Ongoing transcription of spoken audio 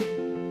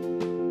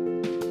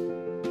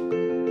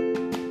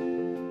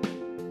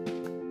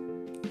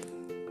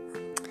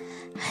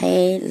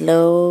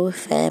Hello,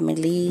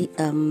 family.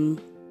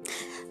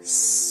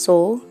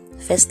 So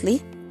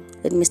firstly,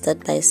 let me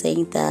start by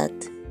saying that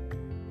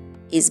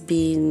it's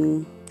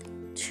been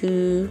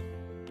 2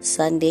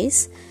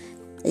 Sundays,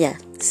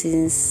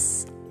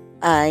 since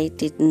I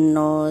did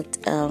not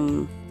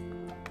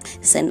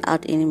send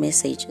out any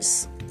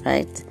messages,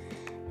 right?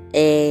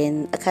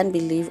 And I can't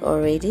believe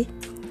already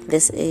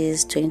this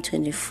is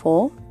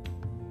 2024.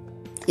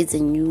 It's a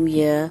new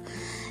year,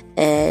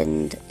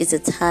 and it's a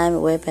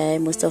time whereby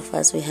most of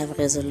us, we have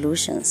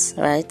resolutions,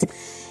 right?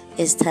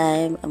 It's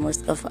time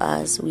most of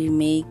us, we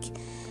make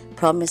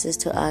promises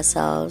to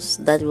ourselves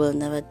that we'll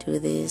never do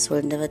this,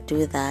 we'll never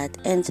do that.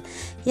 And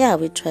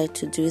we try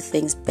to do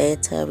things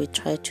better, we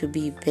try to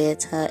be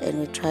better,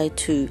 and we try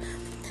to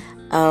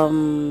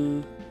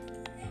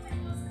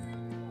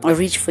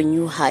reach for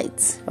new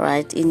heights,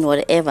 right, in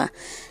whatever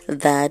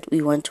that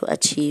we want to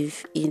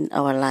achieve in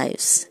our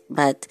lives.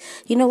 But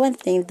one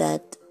thing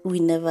that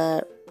we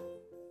never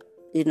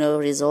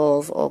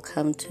resolve or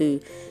come to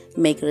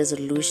make a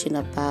resolution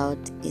about,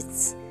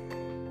 it's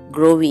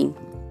growing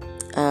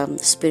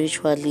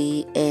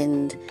spiritually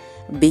and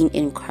being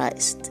in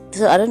Christ.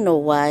 So I don't know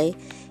why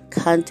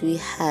can't we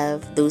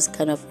have those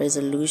kind of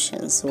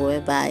resolutions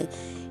whereby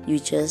you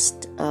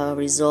just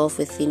resolve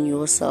within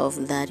yourself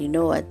that,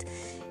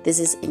 this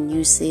is a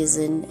new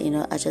season,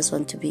 I just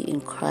want to be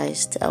in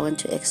Christ. I want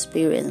to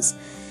experience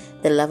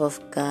the love of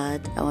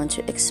God. I want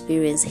to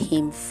experience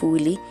Him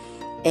fully,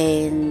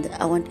 and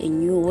I want a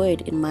new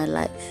word in my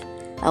life.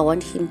 I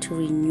want Him to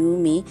renew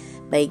me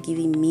by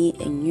giving me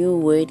a new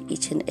word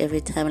each and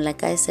every time.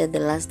 Like I said the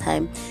last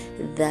time,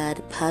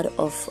 that part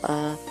of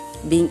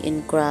being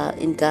in God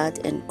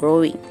and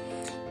growing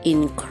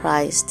in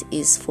Christ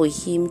is for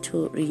Him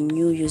to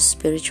renew you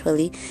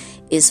spiritually,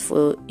 is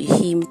for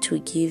Him to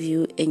give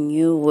you a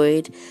new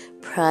word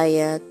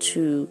prior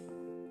to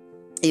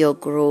your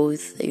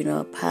growth,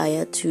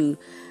 prior to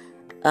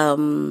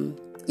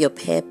your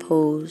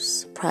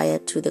purpose, prior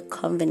to the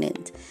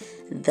covenant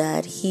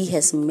that He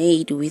has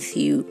made with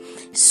you.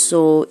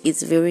 So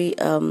it's very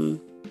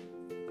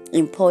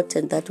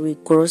important that we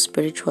grow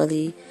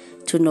spiritually,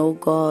 to know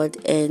God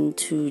and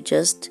to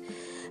just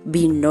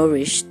be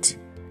nourished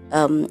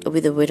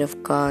with the word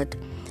of God.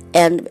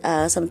 And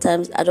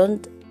sometimes I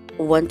don't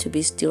want to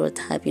be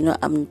stereotyped.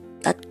 I'm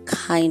that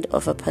kind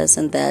of a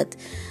person that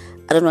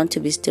I don't want to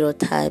be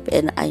stereotyped,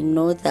 and I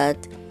know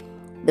that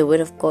the word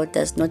of God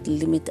does not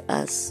limit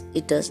us.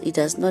 It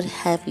does not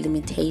have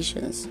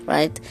limitations,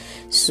 right?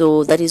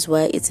 So that is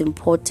why it's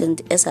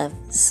important, as I've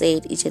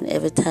said each and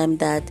every time,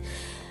 that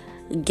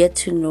get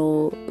to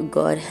know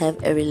God,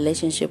 have a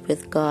relationship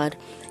with God,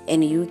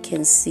 and you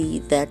can see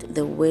that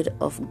the word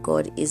of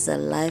God is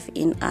alive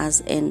in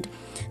us, and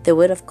the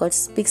word of God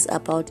speaks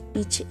about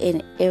each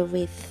and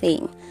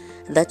everything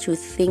that you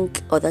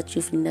think or that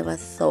you've never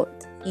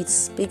thought. It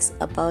speaks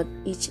about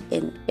each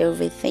and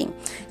everything.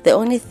 The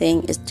only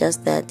thing is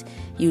just that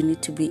you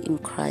need to be in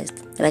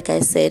Christ, like I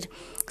said,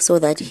 so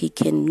that He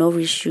can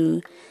nourish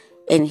you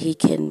and He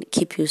can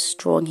keep you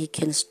strong. He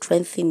can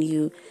strengthen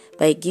you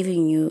by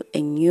giving you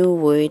a new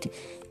word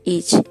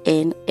each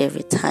and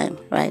every time,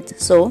 right?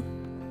 So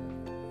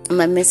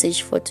my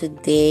message for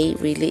today,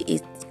 really,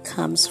 it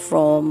comes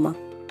from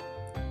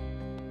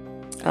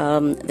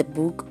the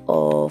book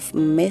of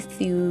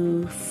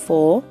Matthew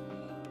 4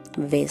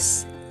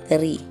 verse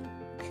 3.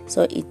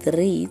 So it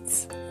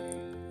reads,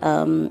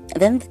 then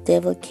the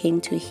devil came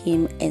to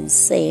him and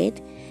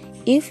said,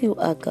 if you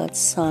are God's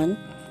son,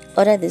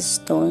 order these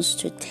stones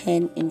to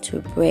turn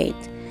into bread.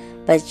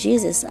 But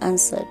Jesus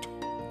answered,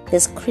 the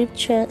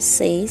scripture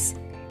says,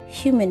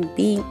 human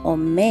being or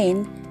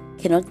man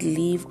cannot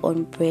live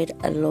on bread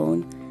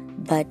alone,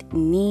 but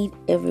need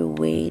every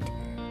word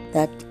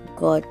that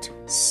God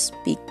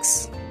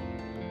speaks.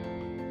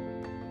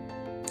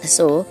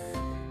 So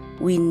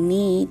we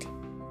need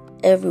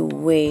every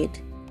word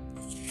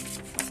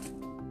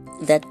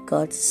that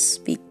God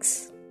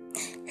speaks.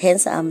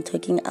 Hence, I'm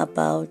talking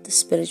about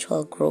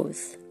spiritual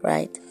growth,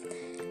 right?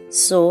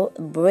 So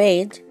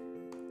bread,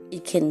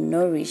 it can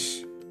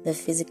nourish the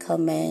physical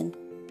man.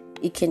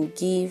 It can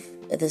give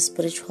the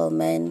spiritual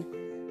man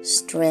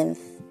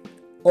strength,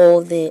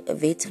 all the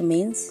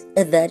vitamins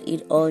that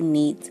it all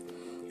needs.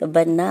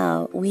 But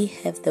now we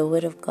have the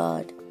word of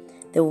God.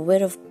 The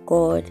word of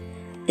God,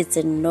 it's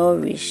a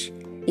nourish,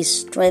 it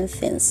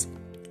strengthens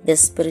the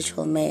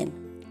spiritual man.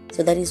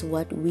 So that is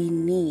what we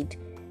need,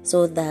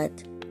 so that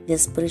the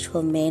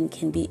spiritual man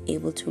can be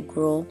able to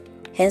grow.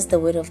 Hence the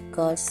word of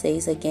God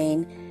says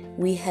again,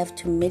 we have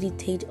to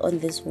meditate on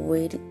this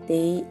word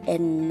day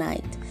and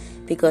night,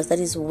 because that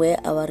is where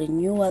our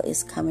renewal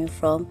is coming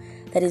from.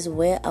 That is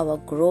where our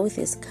growth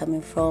is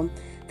coming from.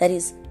 That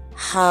is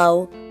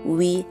how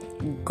we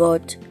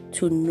got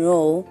to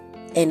know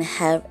and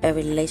have a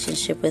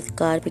relationship with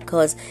God,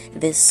 because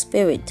the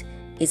Spirit,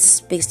 it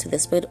speaks to the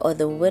Spirit, or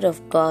the word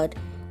of God,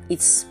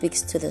 it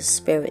speaks to the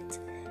Spirit.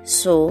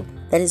 So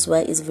that is why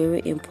it's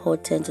very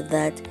important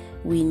that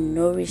we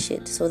nourish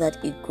it so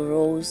that it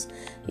grows,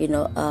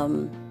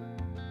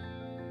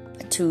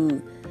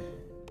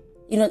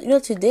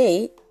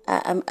 today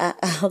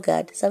oh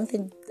God,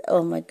 something,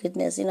 oh my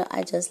goodness,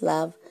 I just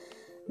love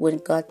when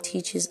God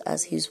teaches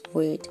us His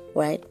word,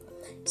 right?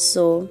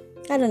 So,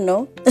 I don't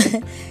know.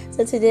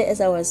 So today, as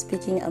I was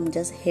speaking, I'm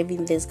just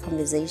having this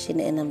conversation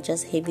and I'm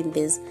just having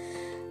this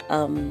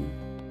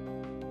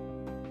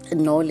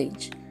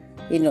knowledge,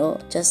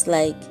 just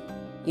like,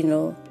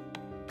 the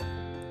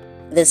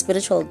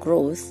spiritual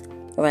growth,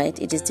 right?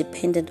 It is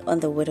dependent on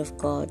the word of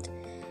God.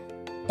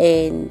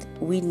 And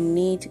we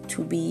need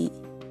to be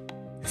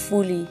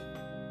fully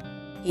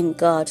in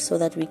God so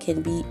that we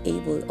can be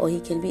able, or He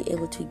can be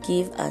able to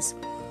give us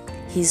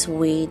His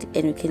word,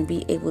 and we can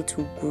be able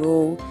to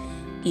grow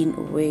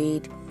in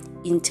word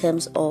in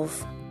terms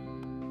of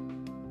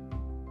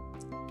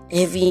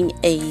having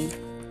a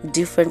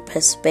different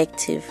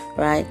perspective,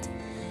 right?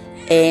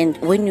 And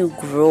when you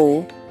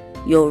grow,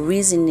 your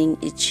reasoning,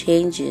 it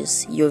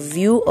changes, your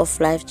view of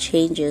life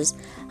changes,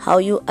 how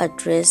you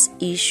address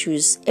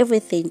issues,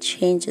 everything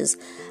changes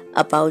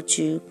about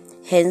you.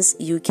 Hence,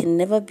 you can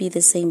never be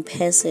the same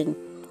person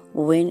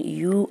when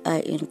you are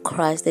in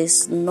Christ.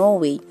 There's no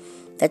way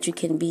that you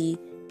can be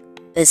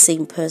the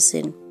same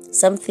person.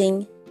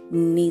 Something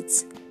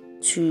needs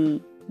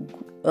to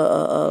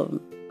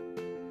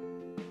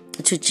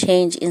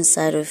change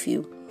inside of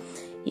you.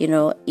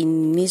 It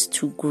needs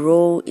to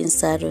grow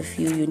inside of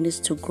you. You need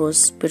to grow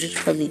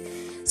spiritually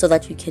so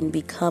that you can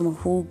become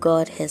who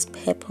God has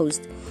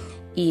purposed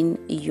in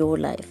your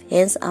life.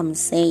 Hence, I'm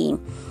saying,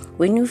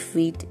 when you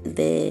feed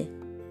the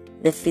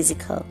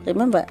physical,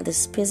 remember the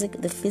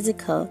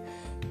physical,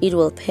 it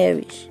will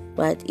perish,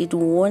 right? It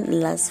won't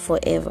last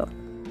forever.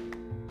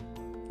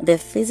 The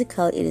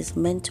physical, it is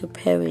meant to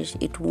perish.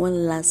 It won't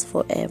last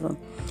forever.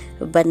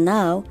 But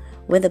now,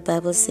 when the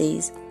Bible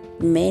says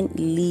man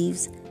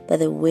lives by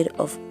the word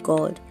of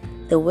God,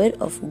 the word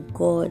of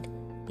God,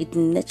 it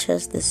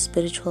nurtures the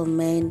spiritual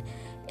man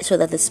so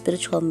that the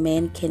spiritual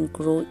man can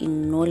grow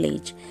in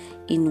knowledge,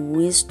 in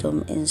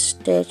wisdom, in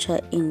stature,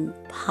 in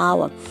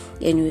power,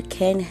 and you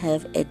can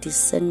have a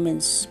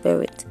discernment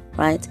spirit,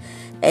 right?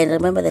 And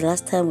remember, the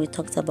last time we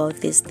talked about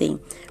this thing,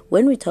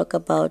 when we talk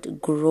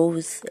about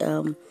growth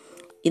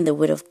in the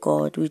word of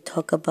God, we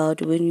talk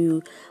about when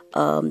you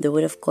the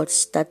word of God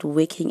start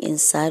working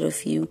inside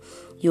of you,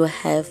 you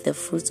have the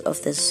fruits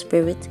of the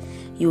Spirit,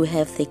 you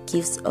have the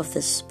gifts of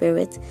the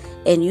Spirit,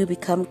 and you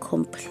become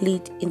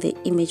complete in the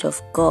image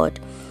of God.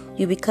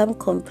 You become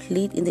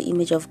complete in the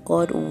image of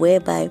God,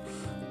 whereby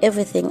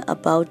everything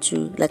about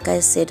you, like I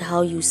said,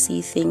 how you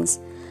see things,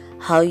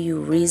 how you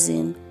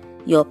reason,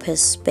 your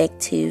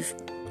perspective,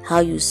 how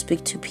you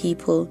speak to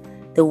people,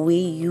 the way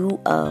you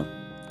are,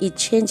 it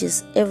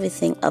changes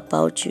everything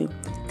about you.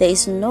 There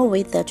is no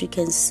way that you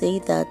can say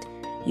that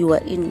you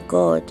are in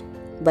God,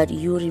 but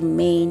you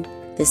remain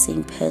the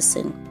same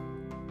person.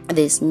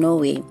 There's no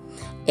way.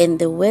 And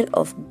the word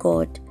of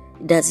God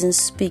doesn't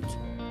speak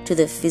to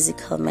the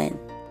physical man.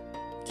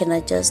 Can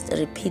I just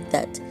repeat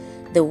that?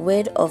 The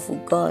word of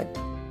God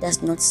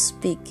does not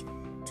speak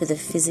to the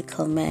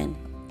physical man,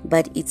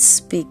 but it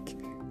speaks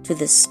to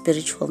the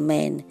spiritual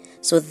man.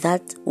 So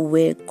that's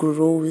where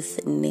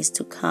growth needs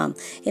to come.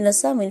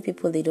 So many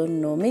people, they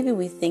don't know. Maybe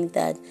we think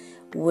that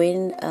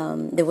when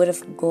the word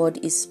of God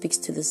speaks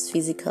to this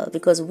physical,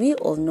 because we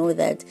all know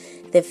that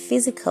the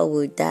physical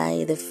will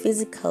die, the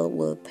physical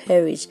will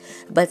perish,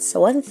 but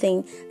one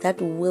thing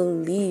that will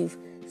live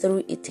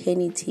through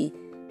eternity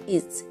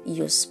is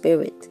your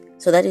spirit.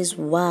 So that is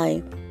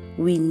why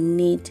we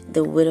need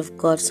the word of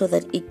God, so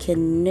that it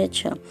can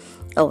nurture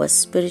our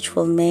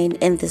spiritual man,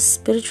 and the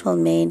spiritual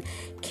man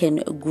can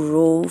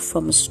grow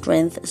from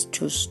strength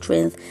to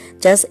strength,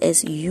 just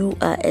as you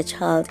are a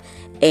child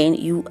and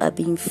you are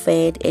being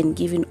fed and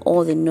given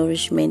all the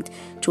nourishment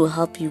to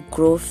help you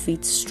grow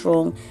fit,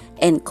 strong,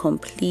 and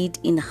complete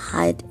in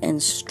height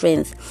and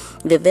strength.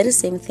 The very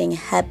same thing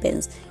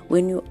happens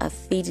when you are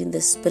feeding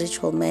the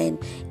spiritual man.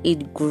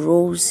 It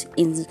grows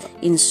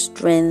in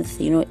strength,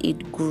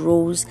 it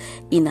grows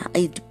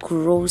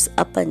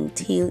up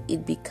until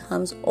it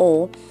becomes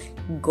all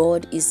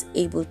God is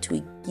able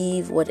to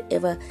give,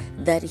 whatever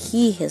that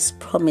He has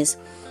promised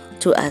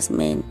to us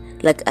men.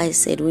 Like I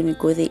said, when we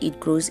go there,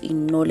 it grows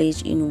in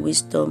knowledge, in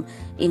wisdom,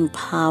 in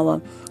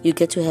power. You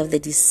get to have the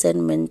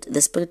discernment, the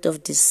spirit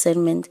of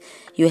discernment.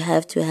 You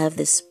have to have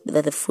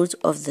the fruit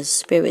of the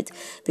Spirit.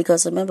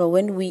 Because remember,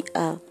 when we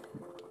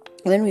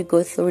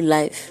go through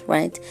life,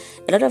 right,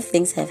 a lot of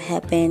things have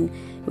happened.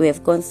 We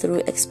have gone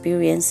through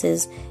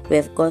experiences. We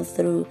have gone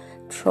through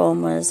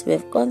traumas. We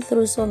have gone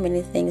through so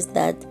many things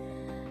that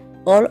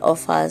all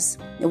of us,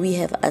 we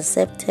have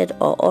accepted,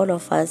 or all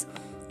of us,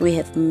 we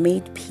have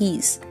made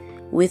peace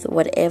with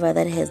whatever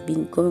that has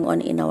been going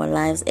on in our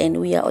lives, and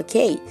we are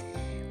okay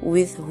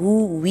with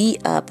who we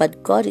are.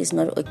 But God is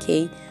not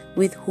okay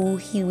with who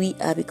we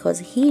are, because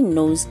He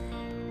knows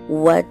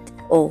what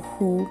or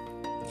who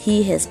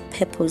He has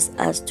purposed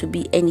us to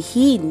be, and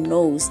He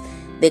knows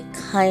the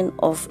kind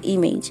of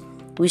image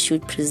we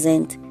should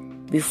present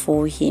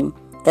before Him.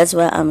 That's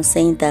why I'm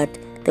saying that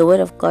the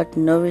Word of God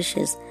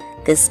nourishes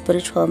the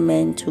spiritual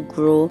man to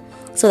grow,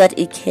 so that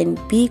it can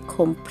be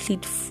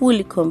complete,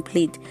 fully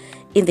complete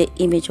in the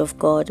image of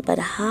God. But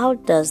how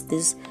does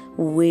this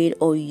word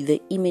or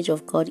the image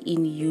of God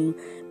in you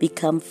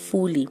become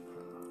fully?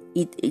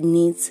 It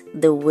needs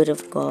the word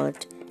of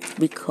God,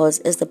 because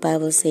as the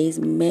Bible says,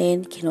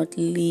 man cannot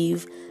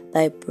live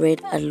by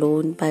bread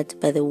alone, but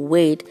by the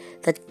word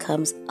that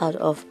comes out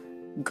of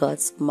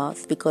God's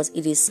mouth, because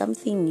it is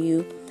something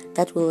new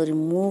that will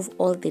remove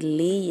all the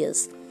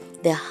layers,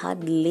 the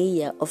hard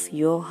layer of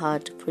your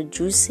heart,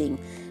 producing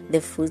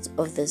the fruits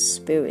of the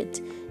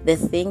Spirit. The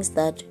things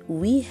that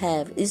we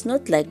have, is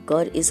not like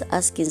God is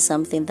asking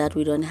something that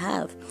we don't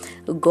have.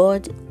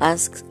 God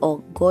asks,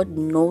 or God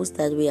knows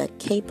that we are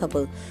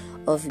capable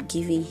of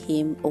giving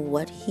him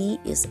what he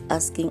is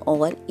asking or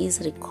what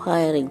is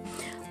requiring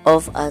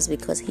of us,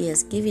 because he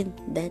has given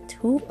that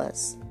to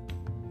us.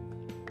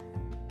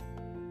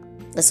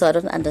 So I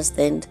don't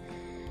understand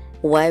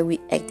why we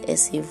act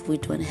as if we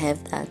don't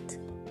have that.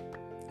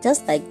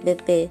 Just like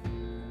the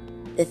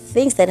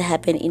things that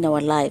happen in our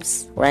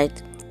lives,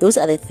 right? Those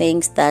are the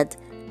things that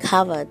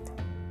covered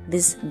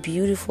this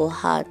beautiful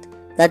heart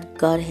that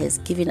God has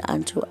given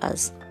unto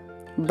us.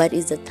 But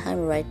it's the time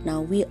right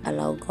now we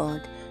allow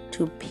God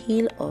to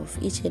peel off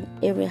each and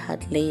every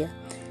hard layer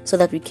so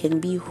that we can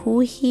be who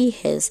he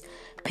has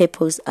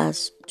purposed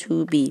us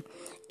to be.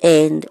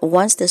 And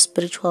once the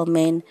spiritual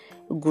man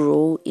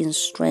grow in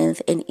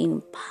strength and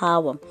in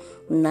power,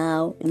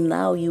 now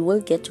you will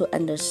get to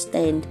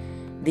understand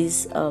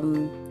this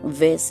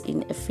verse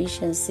in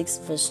Ephesians 6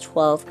 verse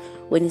 12,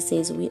 when it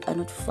says we are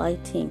not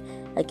fighting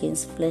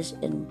against flesh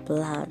and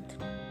blood.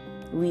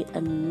 We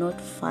are not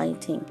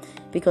fighting,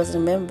 because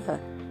remember,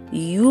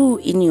 you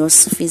in your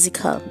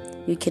physical,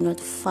 you cannot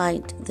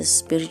fight the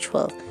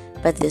spiritual,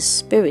 but the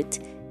spirit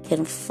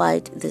can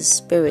fight the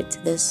spirit.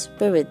 The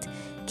spirit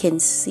can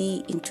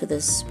see into the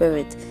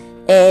spirit.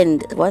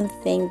 And one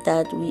thing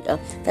that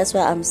that's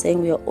why I'm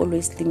saying we are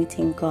always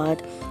limiting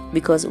God,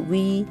 because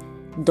we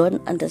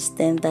don't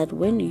understand that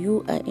when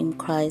you are in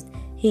Christ,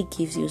 he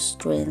gives you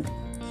strength.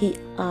 He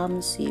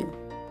arms you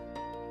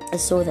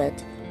so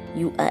that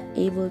you are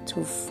able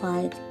to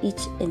fight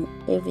each and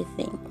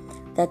everything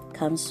that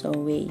comes your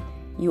way.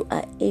 You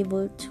are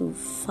able to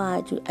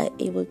fight, you are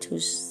able to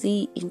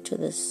see into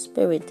the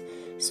spirit,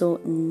 so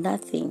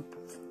nothing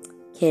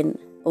can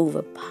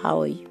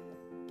overpower you.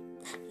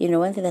 You know,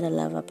 one thing that I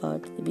love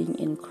about being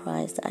in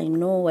Christ, I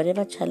know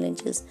whatever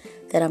challenges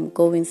that I'm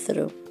going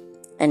through,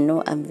 I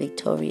know I'm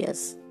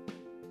victorious.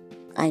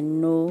 I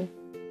know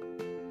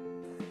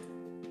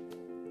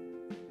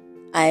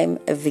I'm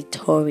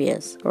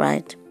victorious,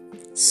 right?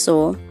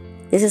 So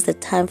this is the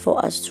time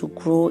for us to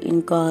grow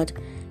in God.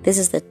 This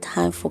is the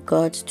time for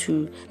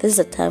this is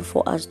the time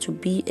for us to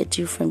be a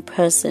different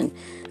person.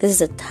 This is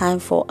the time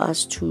for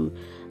us to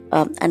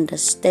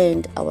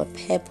understand our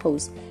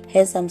purpose.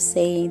 As I'm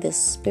saying, the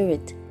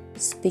Spirit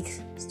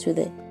speaks to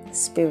the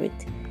Spirit.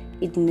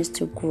 It needs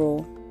to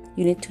grow.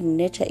 You need to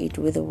nurture it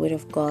with the Word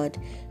of God,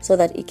 so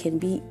that it can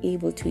be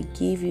able to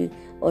give you,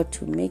 or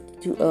to make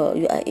you,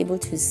 you are able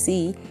to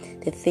see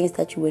the things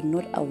that you were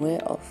not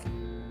aware of,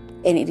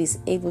 and it is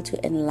able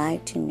to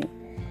enlighten you.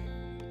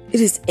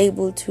 It is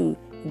able to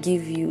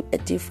give you a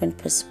different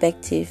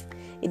perspective.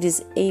 It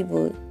is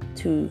able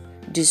to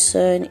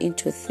discern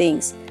into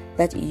things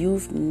that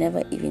you've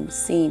never even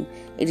seen.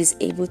 It is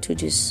able to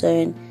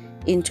discern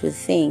into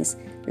things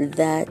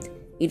that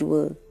it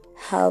will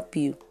help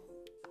you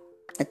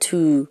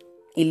to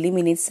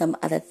eliminate some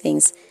other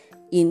things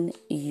in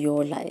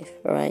your life,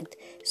 right?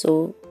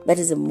 So that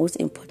is the most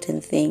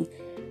important thing,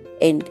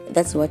 and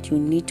that's what you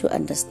need to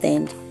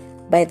understand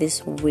by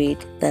this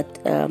word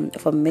that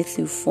from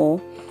Matthew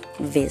 4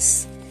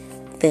 verse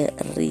 3.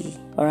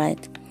 All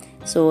right.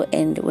 So,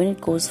 and when it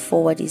goes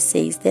forward, it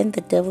says, then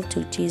the devil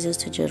took Jesus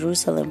to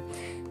Jerusalem,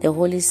 the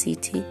holy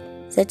city,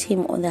 set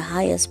him on the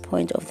highest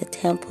point of the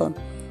temple,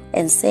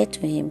 and said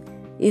to him,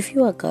 if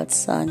you are God's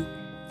son,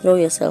 throw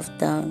yourself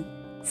down,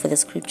 for the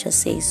scripture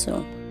says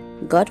so.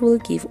 God will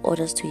give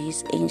orders to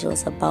his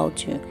angels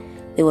about you.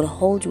 They will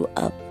hold you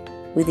up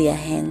with their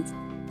hands,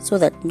 so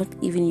that not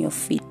even your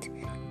feet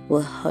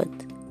will hurt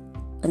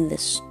on the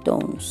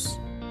stones.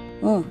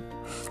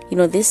 You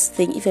know, this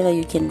thing, if ever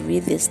you can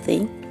read this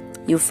thing,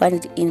 you find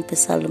it in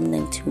Psalm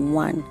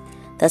 91.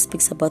 That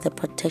speaks about the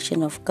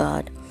protection of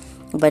God.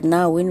 But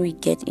now when we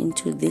get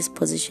into this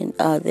position,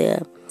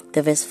 the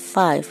verse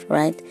 5,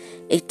 right?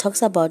 It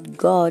talks about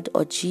God,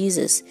 or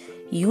Jesus,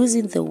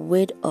 using the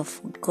word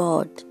of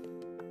God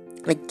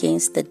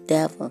against the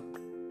devil.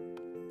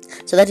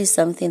 So that is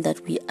something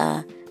that we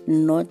are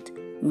not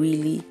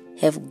really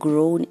have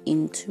grown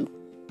into.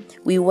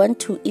 We want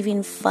to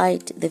even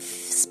fight the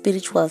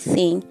spiritual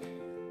thing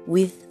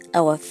with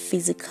our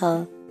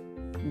physical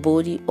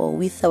body or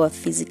with our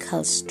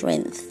physical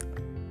strength.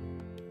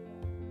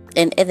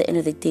 And at the end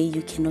of the day,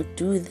 you cannot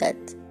do that.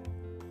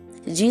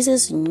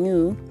 Jesus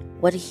knew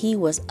what he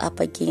was up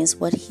against,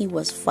 what he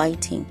was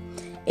fighting.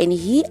 And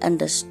he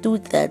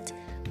understood that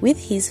with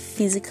his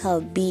physical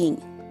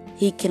being,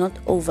 he cannot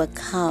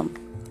overcome.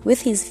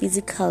 With his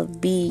physical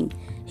being,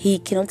 he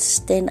cannot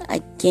stand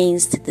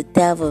against the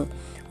devil.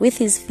 With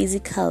his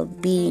physical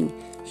being,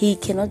 he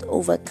cannot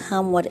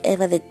overcome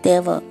whatever the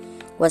devil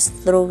was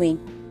throwing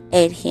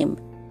at him.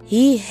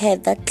 He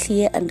had that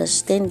clear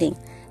understanding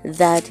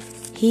that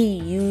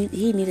he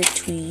needed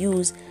to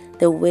use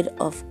the word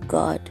of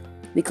God,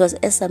 because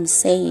as I'm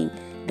saying,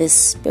 the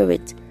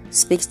Spirit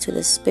speaks to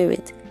the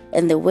Spirit,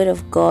 and the word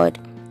of God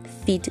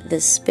feed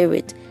the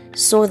Spirit,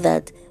 so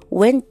that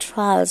when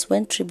trials,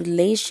 when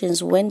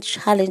tribulations, when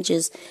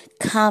challenges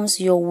comes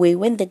your way,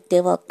 when the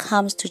devil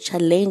comes to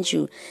challenge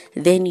you,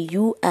 then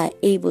you are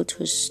able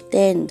to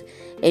stand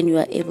and you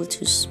are able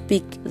to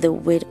speak the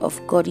word of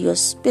God. Your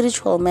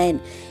spiritual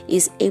man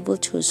is able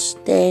to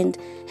stand,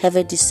 have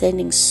a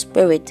discerning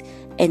spirit,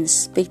 and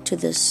speak to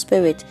the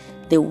Spirit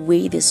the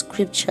way the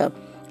scripture,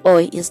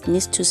 or it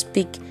needs to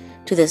speak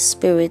to the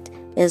Spirit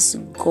as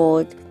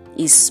God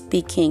is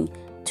speaking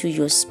to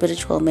your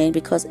spiritual man.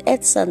 Because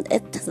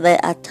there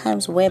are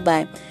times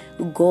whereby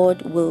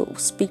God will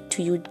speak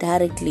to you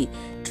directly,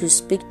 to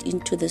speak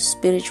into the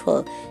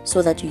spiritual,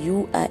 so that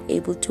you are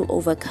able to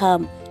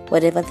overcome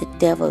whatever the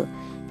devil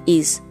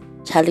is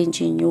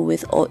challenging you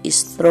with or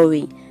is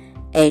throwing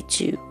at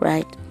you,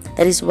 right?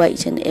 That is why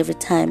each and every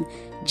time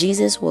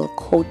Jesus will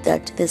quote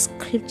that the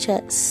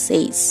scripture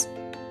says,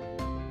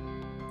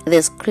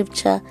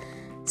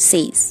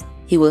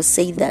 he will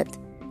say that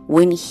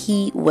when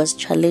he was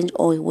challenged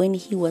or when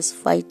he was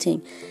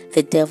fighting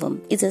the devil.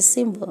 It's a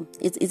symbol.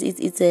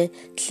 It's a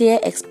clear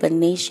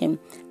explanation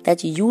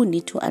that you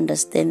need to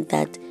understand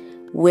that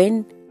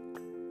when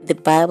the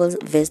Bible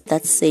verse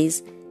that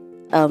says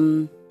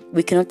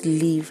we cannot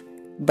live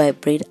by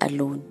bread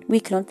alone. We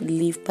cannot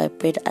live by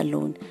bread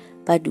alone,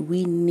 but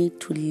we need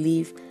to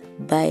live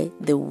by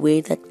the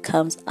word that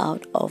comes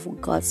out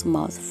of God's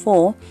mouth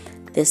for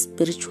the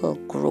spiritual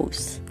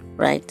growth,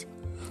 right?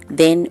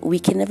 Then we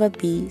can never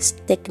be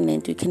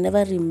stagnant. We can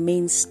never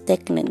remain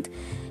stagnant,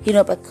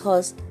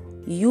 because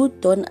you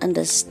don't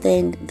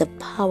understand the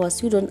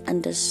powers. You don't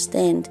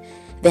understand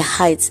the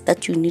heights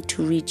that you need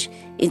to reach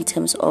in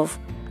terms of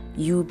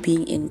you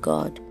being in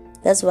God.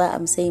 That's why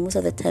I'm saying most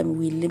of the time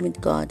we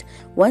limit God.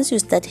 Once you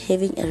start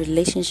having a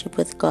relationship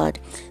with God,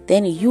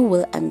 then you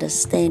will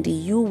understand,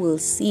 you will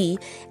see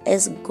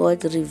as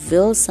God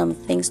reveals some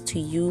things to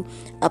you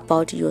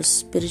about your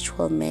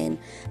spiritual man,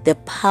 the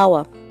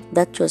power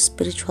that your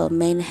spiritual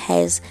man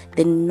has,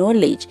 the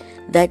knowledge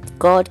that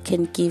God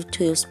can give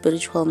to your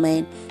spiritual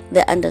man,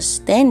 the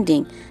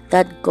understanding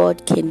that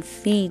God can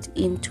feed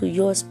into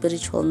your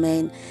spiritual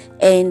man,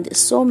 and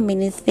so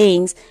many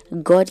things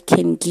God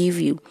can give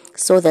you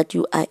so that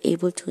you are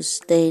able to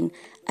stand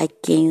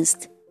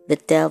against the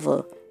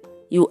devil.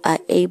 You are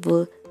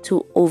able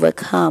to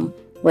overcome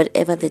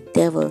whatever the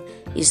devil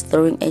is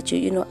throwing at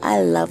you.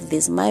 I love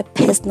this. My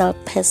personal,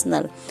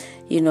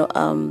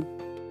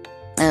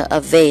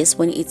 a verse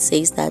when it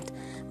says that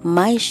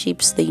my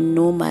sheep, they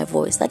know my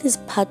voice. That is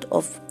part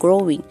of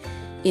growing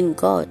in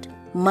God.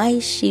 My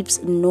sheep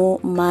know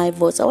my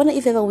voice. I wonder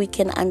if ever we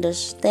can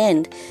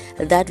understand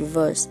that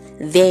verse,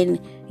 then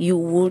you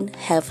won't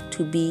have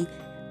to be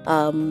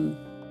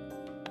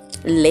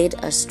led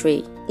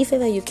astray. If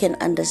ever you can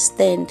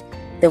understand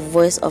the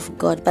voice of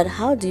God. But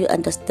how do you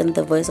understand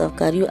the voice of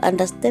God? You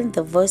understand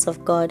the voice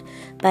of God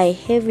by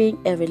having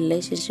a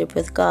relationship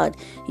with God.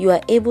 You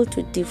are able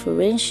to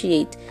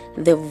differentiate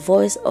the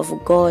voice of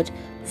God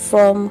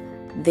from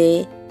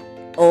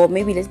or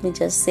maybe let me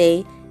just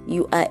say,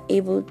 you are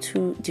able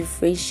to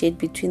differentiate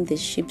between the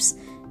sheep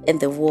and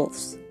the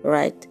wolves,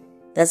 right?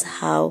 That's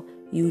how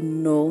you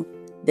know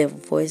the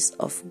voice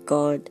of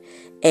God.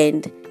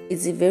 And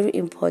it's very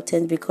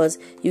important because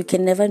you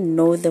can never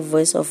know the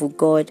voice of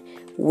God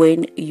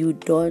when you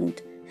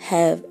don't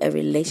have a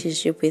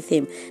relationship with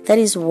Him. That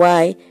is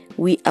why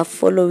we are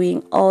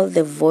following all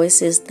the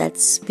voices that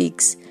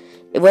speaks.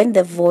 When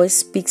the voice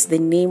speaks the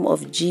name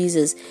of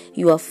Jesus,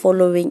 you are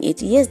following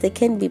it. Yes, there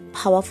can be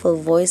powerful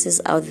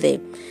voices out there.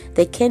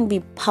 There can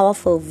be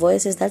powerful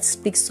voices that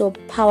speak so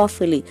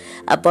powerfully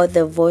about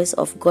the voice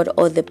of God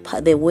or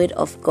the word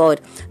of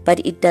God.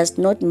 But it does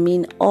not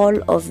mean all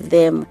of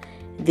them,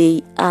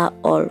 they are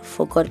all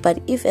for God.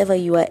 But if ever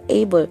you are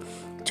able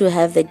to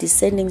have the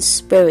discerning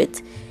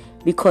spirit,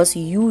 because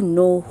you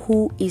know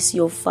who is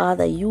your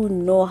Father, you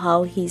know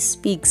how He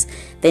speaks,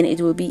 then it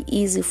will be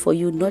easy for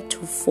you not to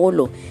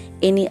follow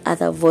any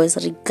other voice,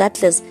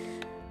 regardless.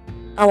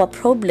 Our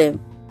problem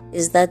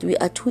is that we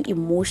are too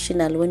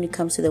emotional when it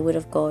comes to the word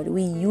of God.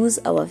 We use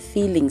our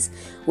feelings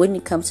when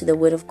it comes to the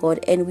word of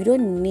God, and we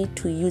don't need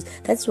to use.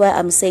 That's why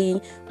I'm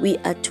saying we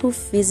are too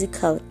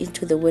physical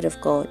into the word of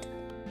God.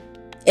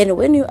 And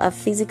when you are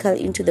physical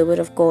into the word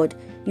of God,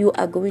 you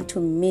are going to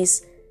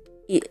miss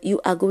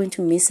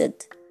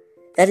it.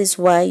 That is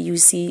why you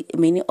see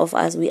many of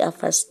us, we are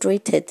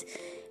frustrated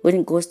when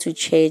it goes to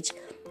church.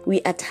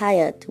 We are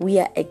tired. We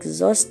are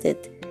exhausted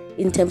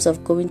in terms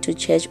of going to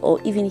church or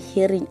even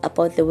hearing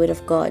about the word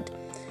of God.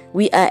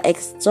 We are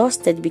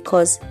exhausted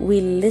because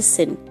we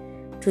listen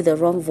to the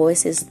wrong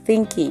voices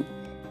thinking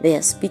they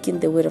are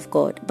speaking the word of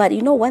God. But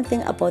one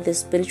thing about the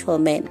spiritual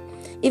man,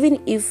 even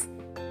if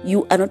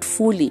you are not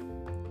fully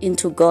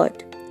into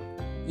God,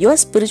 your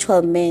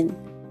spiritual man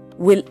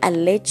will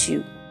alert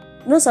you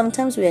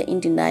Sometimes we are in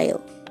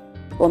denial,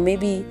 or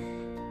maybe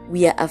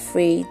we are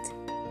afraid,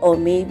 or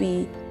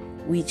maybe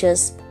we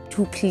just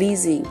too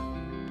pleasing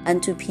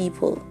unto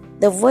people.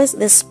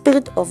 The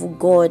Spirit of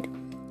God,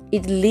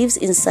 it lives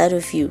inside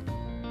of you.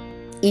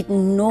 It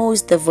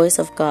knows the voice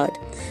of God,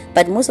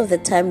 but most of the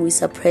time we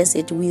suppress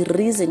it, we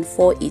reason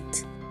for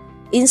it.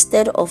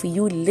 Instead of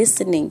you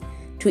listening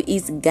to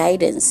its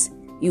guidance,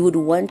 you would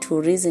want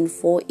to reason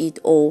for it,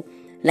 or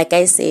like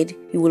I said,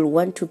 you will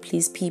want to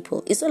please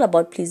people. It's all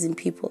about pleasing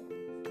people.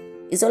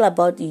 It's all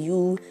about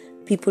you,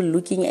 people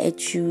looking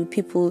at you,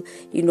 people,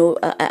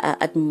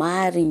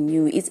 admiring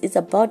you. It's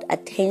about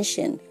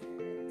attention.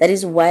 That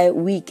is why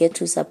we get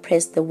to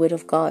suppress the word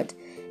of God.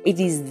 It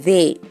is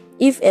there.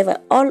 If ever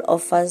all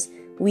of us,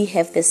 we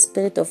have the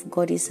Spirit of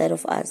God inside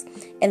of us,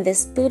 and the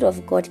Spirit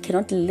of God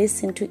cannot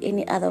listen to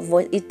any other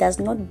voice. It does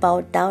not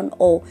bow down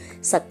or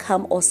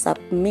succumb or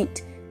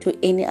submit to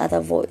any other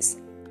voice,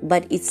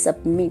 but it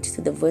submits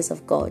to the voice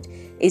of God.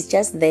 It's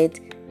just that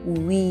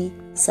we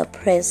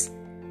suppress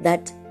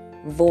that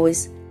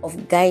voice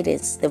of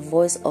guidance, the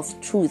voice of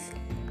truth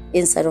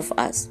inside of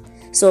us.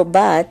 So,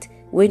 but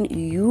when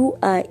you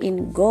are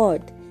in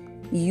God,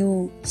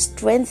 you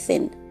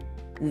strengthen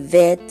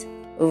that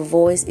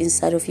voice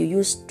inside of you.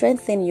 You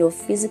strengthen your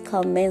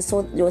physical man,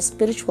 so your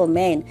spiritual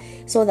man,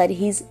 so that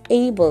he's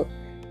able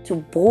to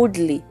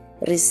boldly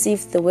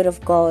receive the word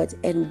of God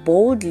and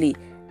boldly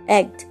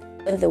act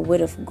on the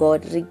word of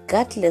God,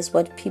 regardless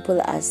what people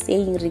are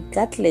saying,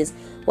 regardless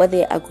what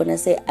they are going to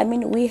say.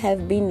 We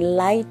have been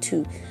lied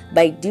to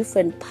by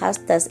different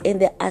pastors,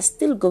 and they are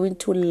still going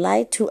to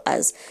lie to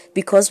us.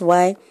 Because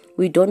why?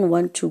 We don't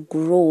want to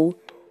grow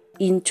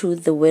into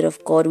the word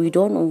of God. We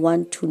don't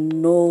want to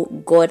know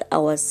God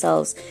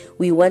ourselves.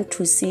 We want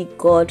to see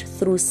God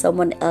through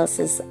someone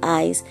else's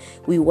eyes.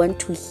 We want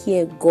to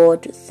hear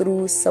God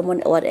through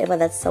whatever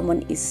that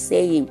someone is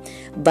saying,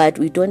 but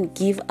we don't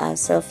give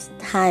ourselves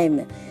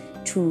time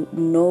to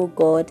know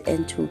God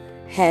and to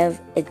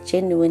have a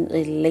genuine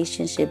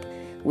relationship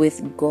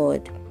with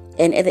God.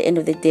 And at the end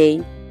of the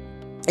day,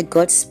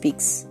 God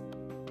speaks.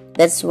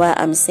 That's why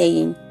I'm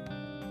saying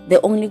the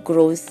only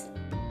growth,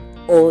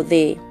 or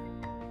the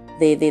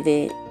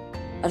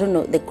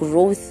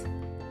growth,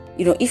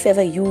 if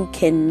ever you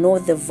can know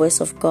the voice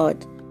of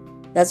God,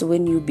 that's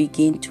when you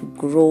begin to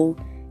grow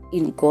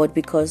in God,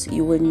 because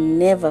you will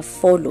never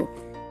follow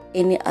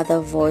any other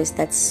voice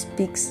that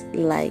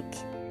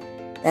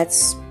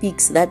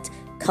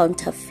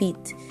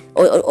counterfeit,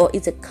 or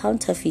it's a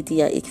counterfeit,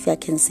 if I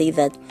can say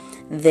that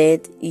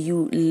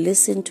you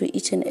listen to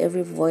each and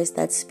every voice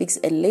that speaks,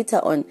 and later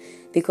on,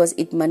 because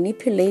it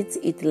manipulates,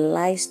 it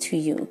lies to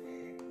you,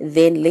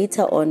 then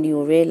later on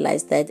you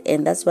realize that.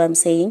 And that's why I'm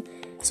saying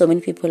so many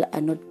people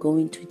are not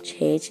going to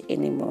church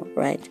anymore,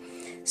 right?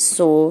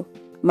 So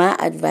my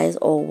advice,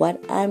 or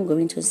what I'm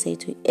going to say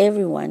to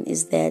everyone,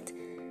 is that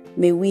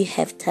may we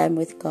have time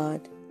with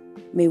God.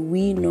 May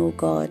we know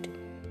God.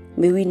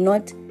 May we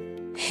not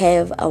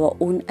have our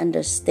own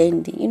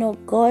understanding.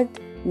 God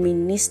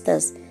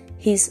ministers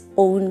his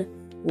own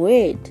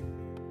word.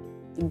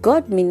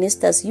 God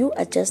ministers. You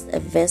are just a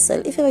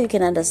vessel. If ever you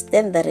can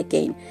understand that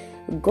again,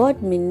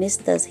 God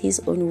ministers his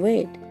own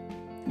word.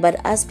 But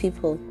as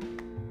people,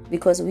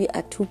 because we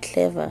are too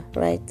clever,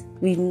 right?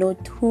 We know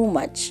too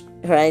much,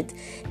 right?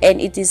 And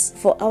it is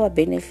for our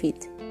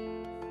benefit.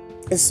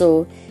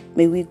 So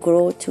may we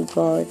grow to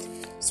God,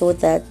 so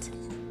that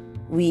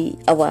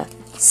our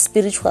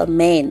spiritual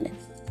man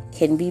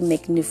can be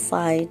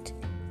magnified,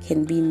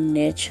 can be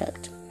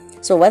nurtured.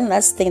 So one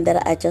last thing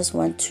that I just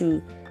want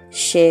to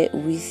share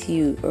with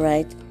you,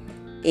 right,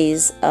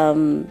 is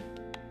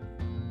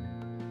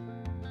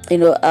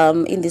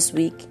in this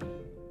week,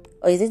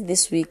 or is it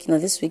this week?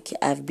 This week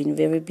I've been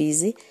very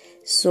busy.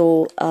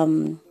 So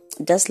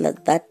just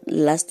like that,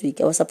 last week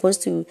I was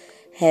supposed to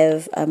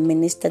have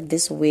ministered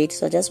this word,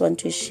 so I just want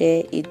to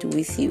share it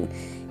with you.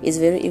 It's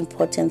very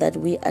important that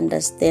we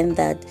understand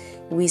that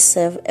we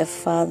serve a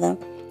Father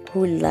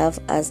who loves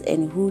us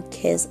and who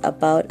cares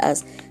about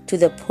us, to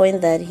the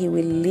point that he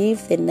will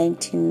leave the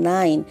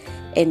 99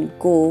 and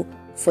go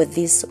for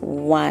this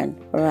one,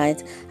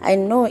 right? I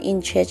know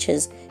in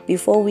churches,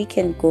 before we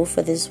can go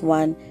for this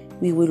one,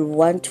 we will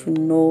want to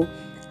know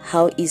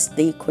how is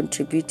they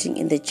contributing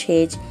in the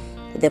church,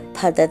 the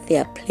part that they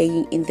are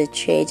playing in the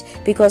church.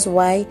 Because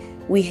why?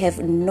 We have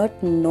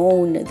not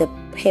known the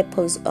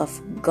purpose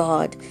of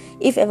God.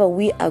 If ever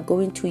we are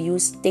going to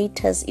use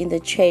status in the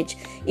church,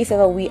 if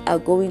ever we are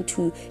going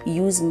to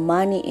use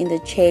money in the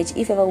church,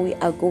 if ever we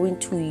are going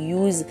to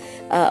use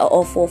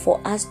or for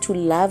us to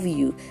love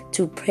you,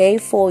 to pray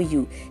for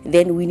you,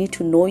 then we need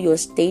to know your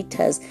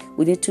status.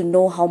 We need to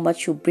know how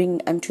much you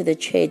bring unto the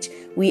church.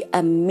 We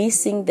are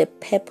missing the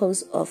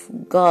purpose of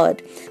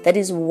God. That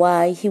is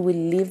why he will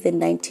leave the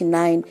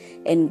 99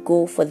 and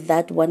go for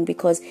that one,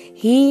 because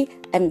he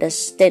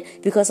understand.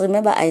 Because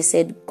remember, I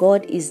said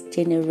God is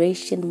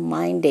generation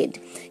minded.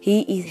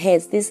 He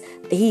has this.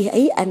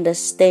 He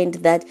understands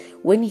that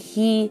when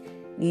he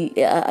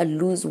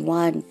lose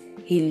one,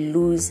 he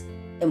lose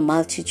a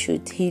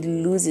multitude. He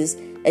loses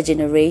a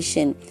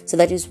generation. So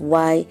that is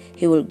why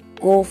he will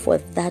go for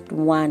that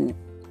one,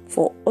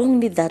 for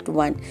only that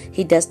one.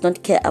 He does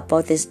not care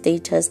about the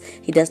status.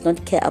 He does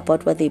not care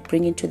about what they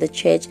bring into the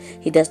church.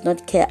 He does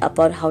not care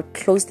about how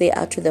close they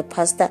are to the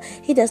pastor.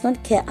 He does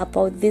not care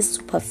about these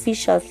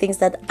superficial things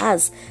that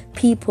us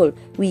people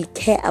we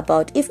care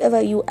about. If ever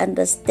you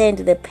understand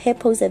the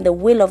purpose and the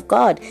will of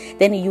God,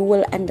 then you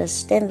will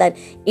understand that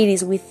it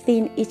is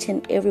within each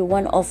and every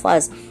one of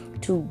us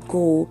to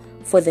go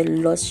for the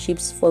lost sheep,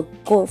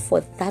 go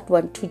for that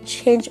one, to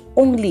change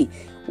only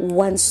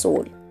one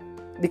soul.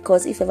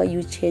 Because if ever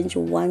you change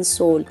one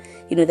soul,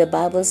 the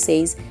Bible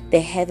says the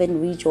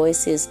heaven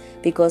rejoices,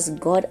 because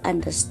God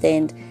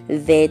understands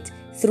that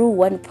through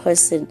one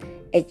person,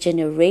 a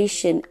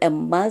generation, a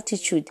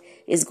multitude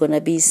is going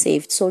to be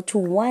saved. So to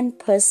one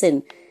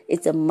person,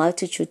 it's a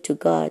multitude to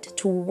God.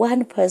 To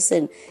one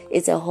person,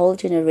 it's a whole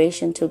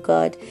generation to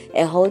God.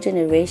 A whole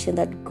generation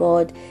that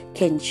God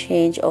can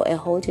change, or a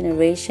whole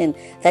generation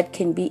that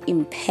can be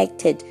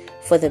impacted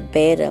for the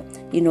better.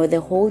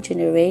 The whole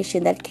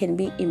generation that can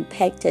be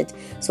impacted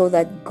so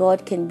that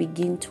God can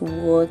begin to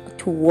work,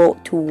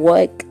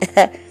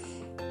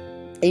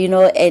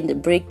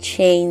 and break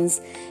chains,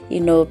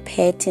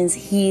 patterns,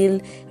 heal,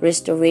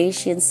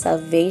 restoration,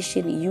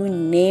 salvation, you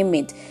name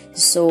it.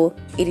 So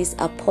it is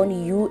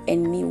upon you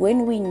and me.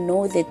 When we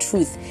know the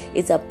truth,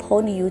 it's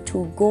upon you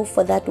to go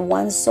for that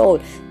one soul.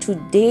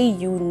 Today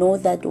you know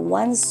that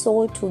one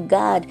soul to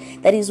God.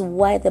 That is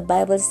why the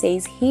Bible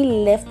says he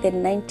left the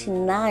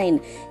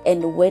 99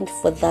 and went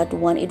for that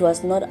one. It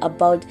was not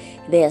about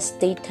their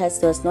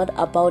status. It was not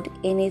about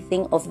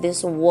anything of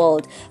this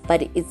world,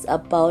 but it's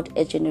about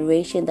a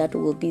generation that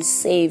will be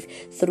saved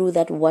through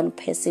that one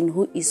person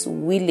who is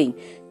willing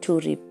to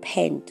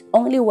repent.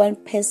 Only one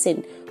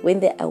person,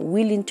 when they are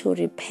willing to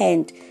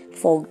repent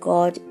for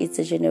God, it's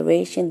a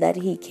generation that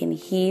he can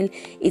heal.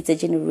 It's a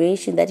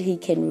generation that he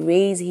can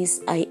raise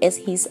as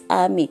his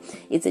army.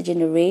 It's a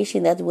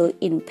generation that will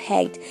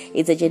impact.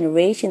 It's a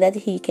generation that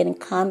he can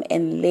come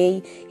and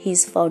lay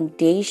his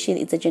foundation.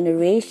 It's a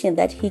generation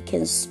that he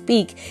can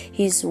speak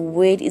his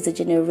word. It's a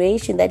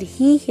generation that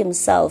he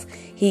himself,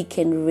 he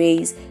can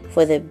raise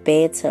for the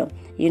better.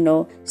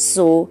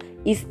 So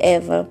if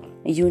ever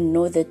you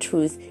know the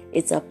truth,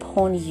 it's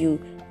upon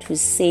you to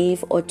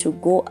save or to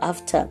go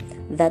after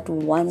that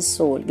one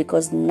soul,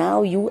 because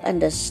now you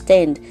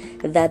understand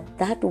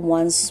that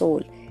one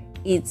soul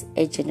is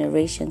a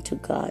generation to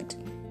God.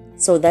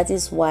 So that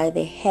is why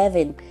the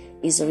heaven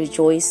is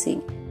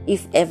rejoicing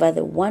if ever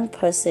the one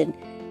person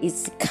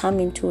is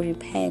coming to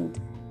repent.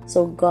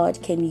 So God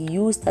can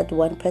use that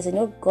one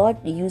person. God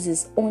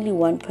uses only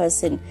one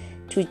person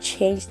to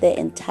change the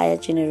entire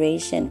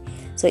generation.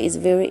 So it's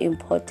very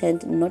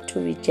important not to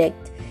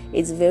reject.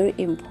 It's very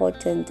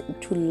important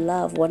to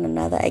love one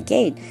another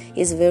again.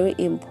 It's very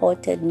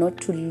important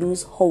not to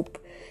lose hope.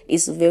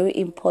 It's very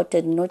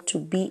important not to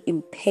be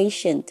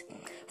impatient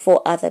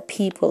for other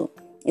people.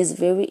 It's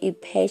very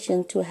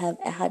impatient to have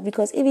a heart,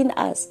 because even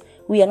us,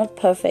 we are not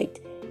perfect.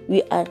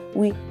 We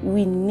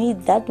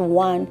need that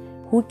one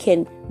who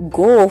can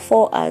go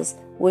for us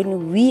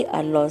when we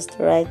are lost,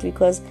 right?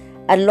 Because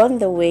along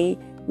the way,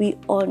 we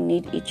all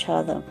need each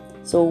other.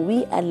 So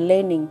we are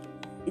learning.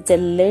 It's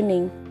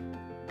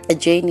a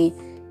journey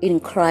in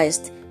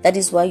Christ. That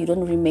is why you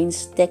don't remain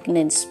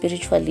stagnant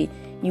spiritually.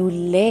 You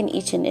learn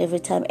each and every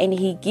time, and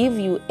he gives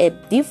you a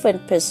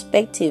different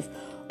perspective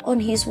on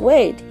his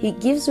word. He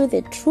gives you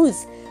the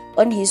truth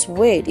on his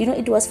word.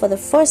 It was for the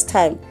first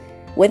time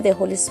when the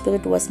Holy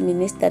Spirit was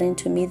ministering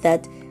to me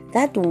that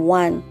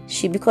one,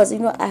 because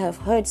I have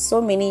heard so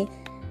many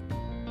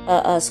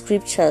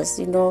scriptures,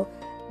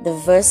 the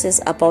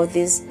verses about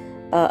this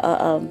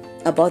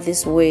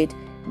word,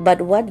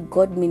 but what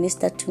God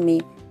ministered to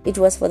me, it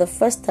was for the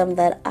first time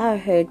that I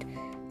heard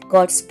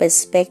God's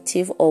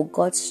perspective or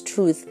God's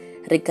truth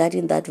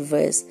regarding that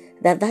verse,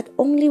 that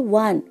only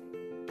one,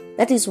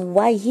 that is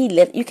why he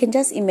left. You can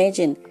just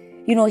imagine,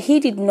 he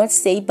did not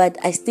say, but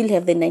I still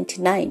have the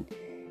 99.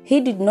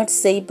 He did not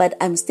say, but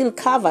I'm still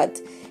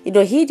covered.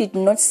 He did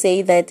not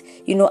say that,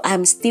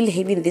 I'm still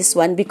having this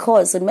one,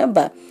 because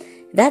remember,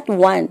 that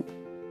one,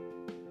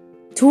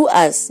 to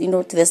us, to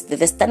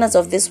the standards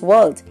of this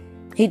world,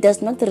 he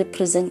does not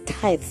represent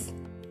tithe.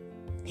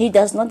 He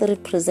does not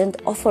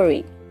represent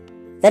offering.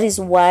 That is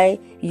why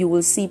you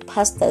will see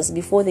pastors,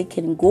 before they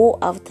can go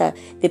after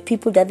the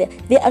people that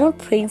they are not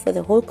praying for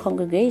the whole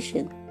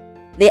congregation.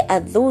 There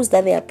are those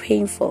that they are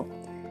praying for.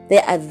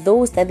 There are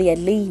those that they are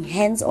laying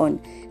hands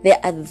on. There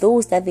are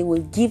those that they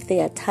will give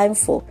their time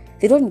for.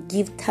 They don't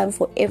give time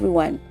for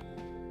everyone.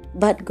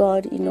 But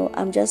God,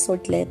 I'm just so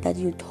glad that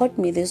you taught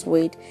me this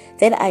word,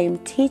 that I am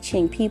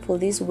teaching people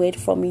this word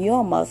from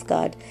your mouth,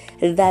 God,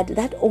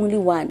 that only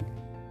one,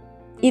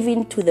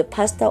 even to the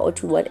pastor or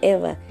to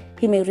whatever,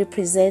 he may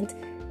represent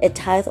a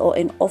tithe or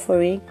an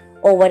offering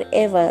or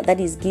whatever that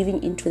is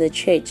giving into the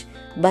church.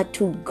 But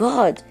to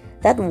God,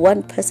 that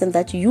one person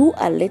that you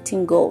are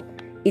letting go,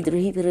 it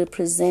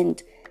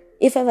represents,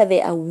 if ever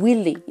they are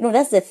willing,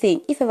 that's the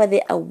thing, if ever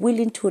they are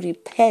willing to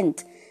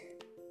repent,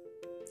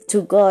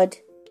 to God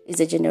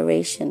is a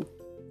generation.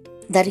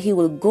 that he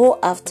will go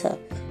after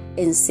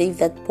and save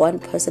that one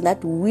person,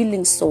 that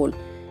willing soul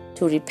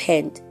to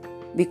repent.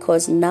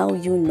 Because now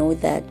you know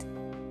that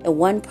a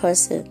one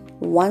person,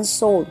 one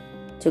soul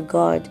to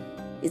God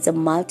is a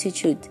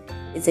multitude,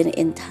 it's an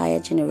entire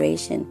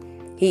generation.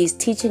 He is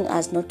teaching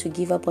us not to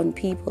give up on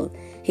people.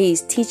 He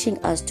is teaching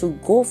us to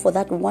go for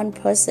that one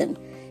person.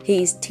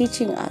 He is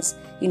teaching us,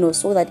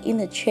 so that in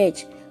the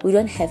church, we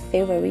don't have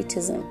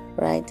favoritism,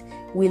 right?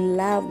 We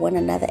love one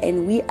another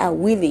and we are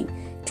willing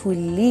to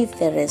leave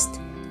the rest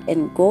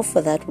and go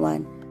for that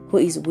one who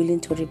is willing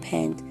to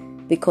repent.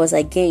 Because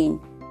again,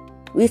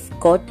 if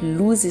God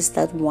loses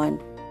that one,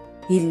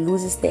 he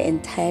loses the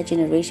entire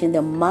generation,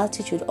 the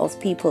multitude of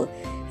people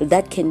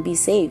that can be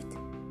saved,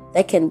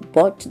 that can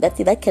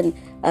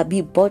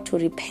be brought to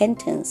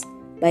repentance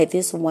by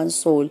this one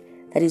soul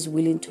that is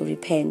willing to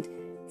repent,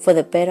 for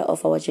the better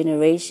of our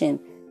generation,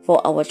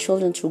 for our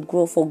children to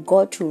grow, for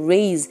God to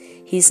raise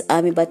his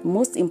army, but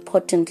most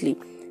importantly,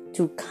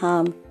 to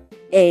come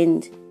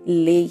and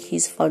lay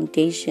his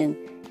foundation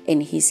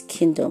in his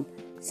kingdom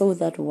through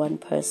that one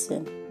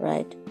person,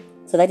 right?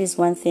 So that is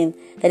one thing,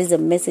 that is a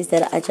message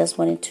that I just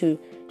wanted to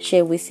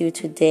share with you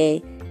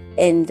today.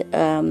 And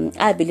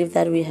I believe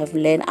that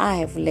I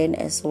have learned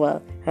as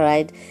well,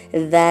 right?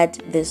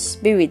 That the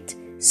Spirit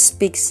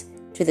speaks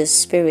to the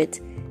Spirit.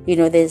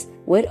 There's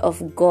word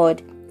of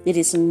God. It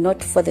is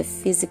not for the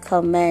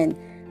physical man,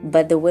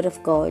 but the word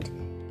of God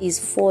is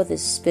for the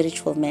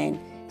spiritual man,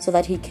 so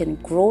that he can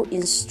grow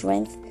in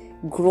strength,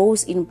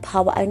 grows in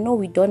power. I know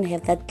we don't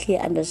have that clear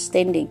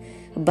understanding,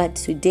 but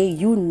today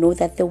you know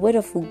that the word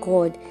of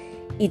God,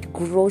 it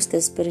grows the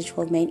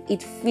spiritual man.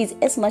 It feeds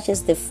as much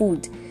as the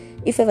food.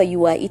 If ever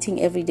you are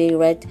eating every day,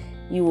 right?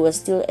 You are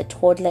still a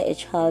toddler, a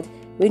child.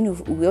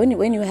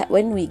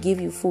 When we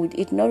give you food,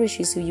 it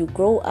nourishes you. You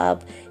grow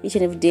up each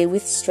and every day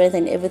with strength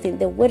and everything.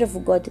 The word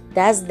of God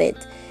does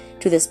that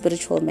to the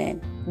spiritual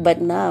man.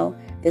 But now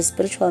the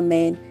spiritual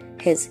man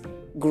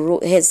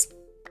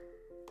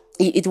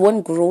it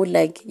won't grow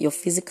like your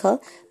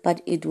physical,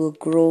 but it will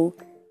grow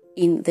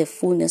in the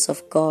fullness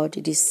of God.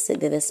 It is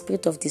the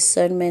spirit of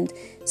discernment,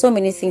 so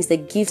many things, the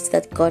gifts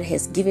that God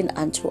has given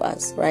unto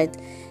us, right?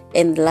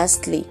 And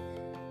lastly,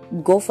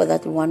 go for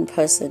that one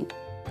person,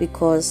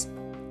 because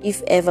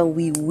if ever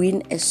we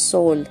win a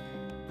soul,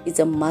 it's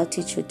a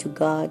multitude to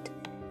God.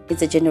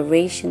 It's a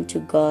generation to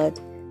God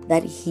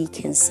that he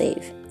can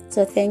save.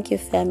 So thank you,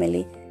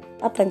 family.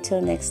 Up until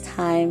next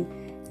time.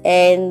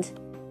 And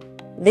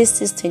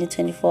this is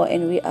 2024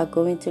 and we are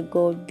going to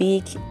go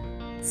big.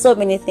 So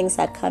many things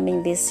are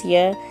coming this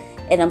year,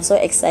 and I'm so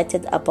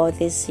excited about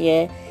this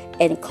year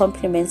and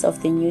compliments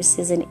of the new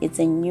season. It's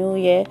a new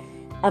year.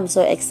 I'm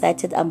so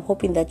excited. I'm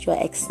hoping that you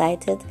are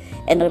excited.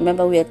 And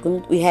remember, I've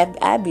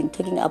been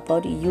talking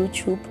about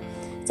YouTube.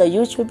 So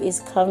YouTube is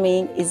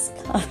coming.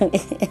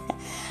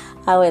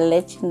 I will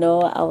let you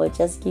know. I will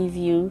just give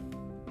you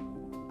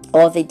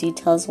all the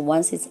details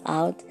once it's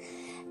out.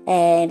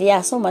 And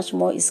yeah, so much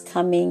more is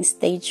coming.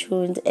 Stay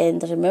tuned.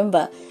 And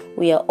remember,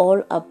 we are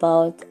all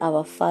about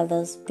our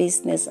Father's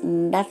business,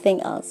 nothing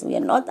else. We are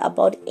not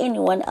about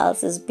anyone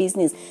else's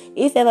business.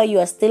 If ever you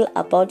are still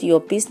about your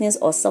business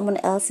or someone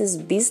else's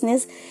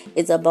business,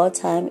 it's about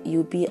time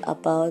you be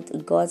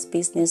about God's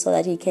business, so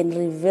that he can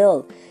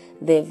reveal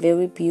the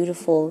very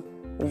beautiful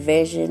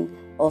version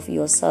of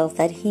yourself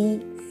that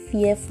he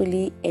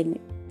fearfully and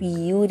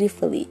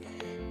beautifully,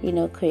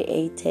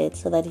 created,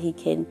 so that you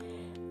can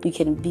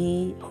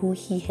be who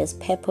he has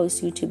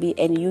purposed you to be,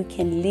 and you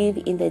can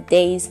live in the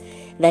days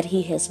that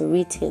he has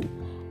written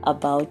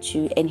about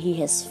you and he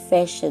has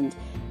fashioned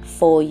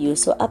for you.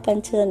 So up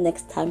until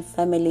next time,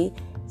 family,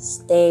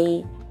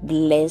 stay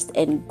blessed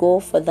and go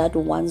for that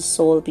one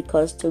soul,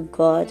 because to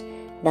God,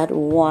 that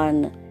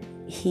one,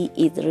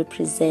 it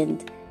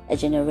represents a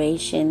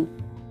generation,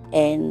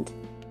 and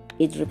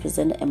it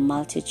represents a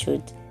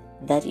multitude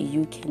that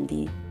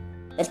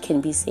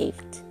can be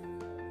saved.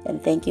 And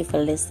thank you for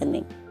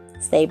listening.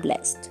 Stay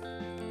blessed.